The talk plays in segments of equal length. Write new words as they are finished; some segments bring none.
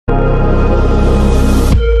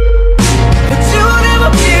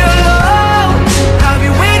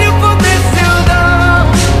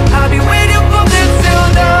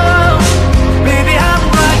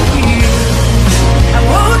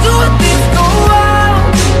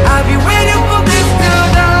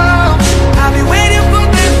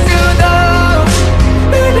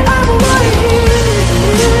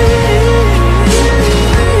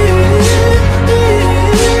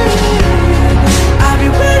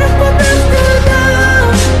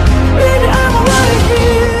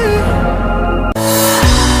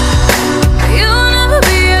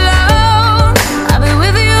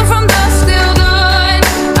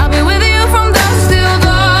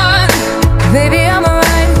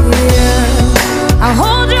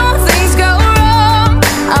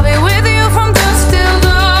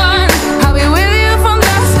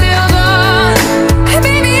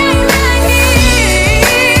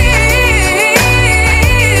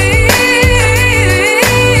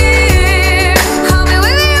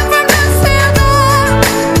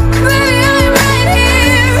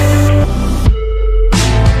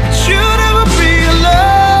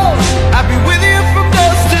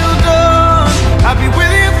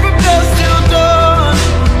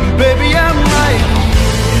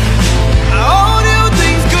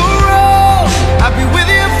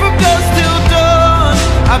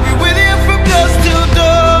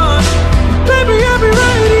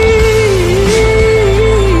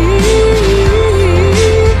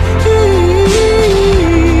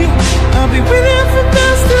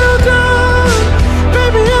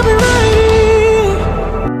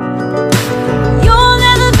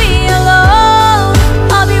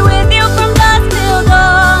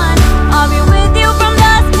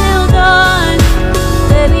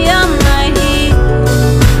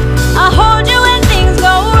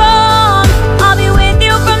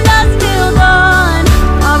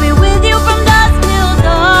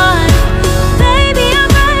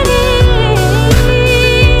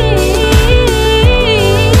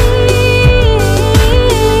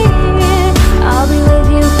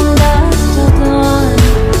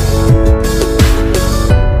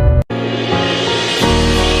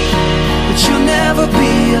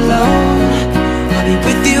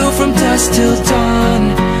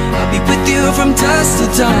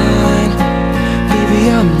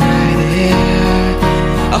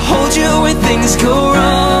hold you when things go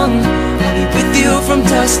wrong. I'll be with you from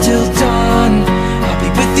dusk till dawn. I'll be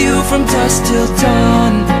with you from dusk till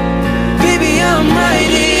dawn. Baby, I'm right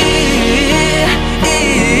here.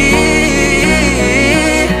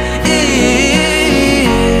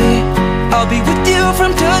 I'll be with you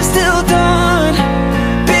from dusk till dawn.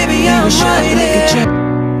 Baby, I'm right here.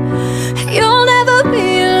 You'll never be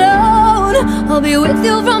alone. I'll be with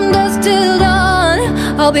you from dusk till dawn.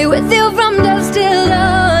 I'll be with you from dusk till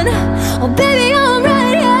dawn. Oh baby, I'm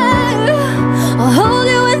right here. I'll hold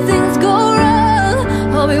you when things go wrong.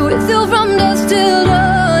 I'll be with you from dusk till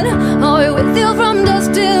dawn. I'll be with you from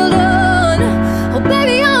dusk till dawn. Oh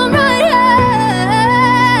baby, I'm right here.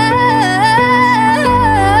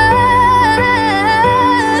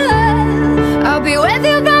 I'll be with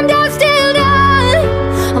you from dusk till dawn.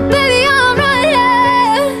 Oh baby, I'm right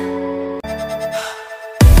here.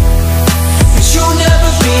 But you'll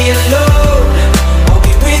never be alone. I'll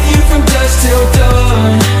be with you from dusk till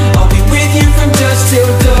dawn. I'll be with you from dusk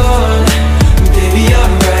till dawn. Baby,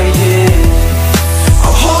 I'm right here.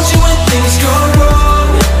 I'll hold you when things go wrong.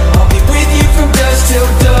 I'll be with you from dusk till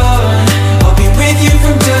dawn. I'll be with you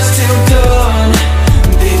from dusk till dawn.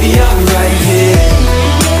 Baby, I'm right here.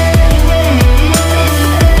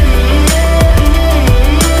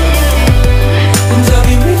 And I'll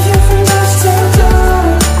be with you from dusk till dawn.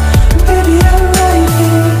 Baby, I'm right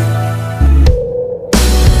here.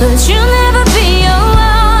 But you'll never be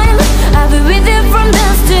alone. I'll be with you from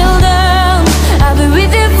dusk till dawn. I'll be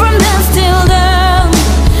with you from dusk till dawn.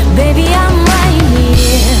 Baby, I'm right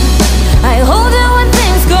here. I hold you when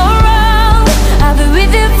things go wrong. I'll be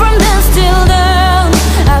with you from dusk till dawn.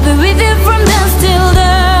 I'll be with you from dusk till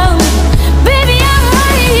dawn. Baby, I'm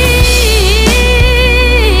right here.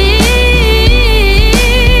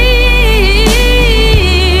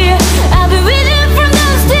 I'll be with you from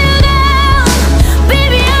dusk till dawn.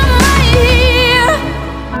 Baby, I'm right here.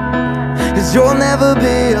 'Cause you'll never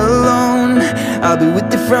be alone. I'll be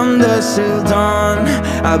with you from dusk till dawn.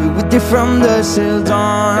 I'll be with you from dusk till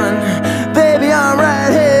dawn. Baby, I'm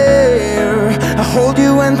right here. I hold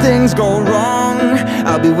you when things go wrong.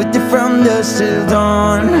 I'll be with you from dusk till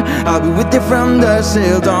dawn. I'll be with you from dusk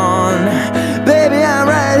till dawn. Baby, I'm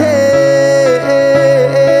right here.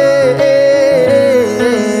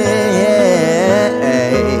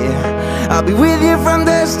 I'll be with you from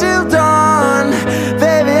dusk till dawn.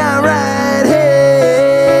 Baby, I'm right here.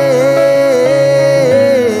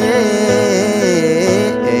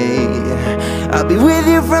 I'll be with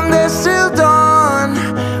you from dusk till dawn.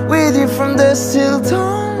 With you from dusk till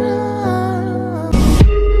dawn.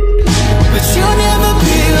 But you'll never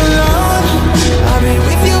be alone. I'll be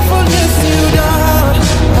with you from dusk till dawn.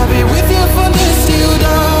 I'll be with you from dusk till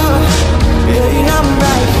dawn. Baby, I'm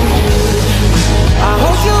right here. I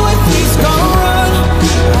hold you when things go wrong.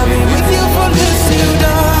 I'll be with you from dusk till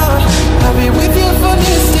dawn. I'll be with you from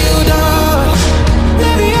dusk till dawn.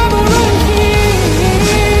 Baby, I'm right here.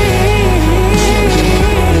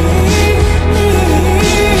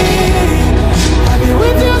 I'll be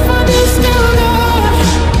with you from dusk till dawn.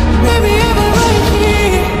 Baby, I'm right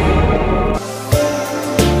here.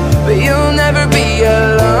 But you'll never be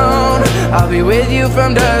alone. I'll be with you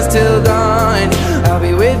from dusk till dawn. I'll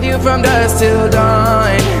be with you from dusk till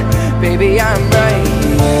dawn. Baby, I'm right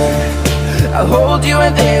here. I'll hold you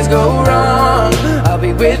when things go wrong. I'll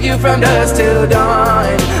be with you from dusk till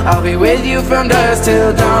dawn. I'll be with you from dusk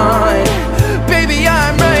till dawn. Baby,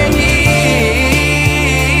 I'm right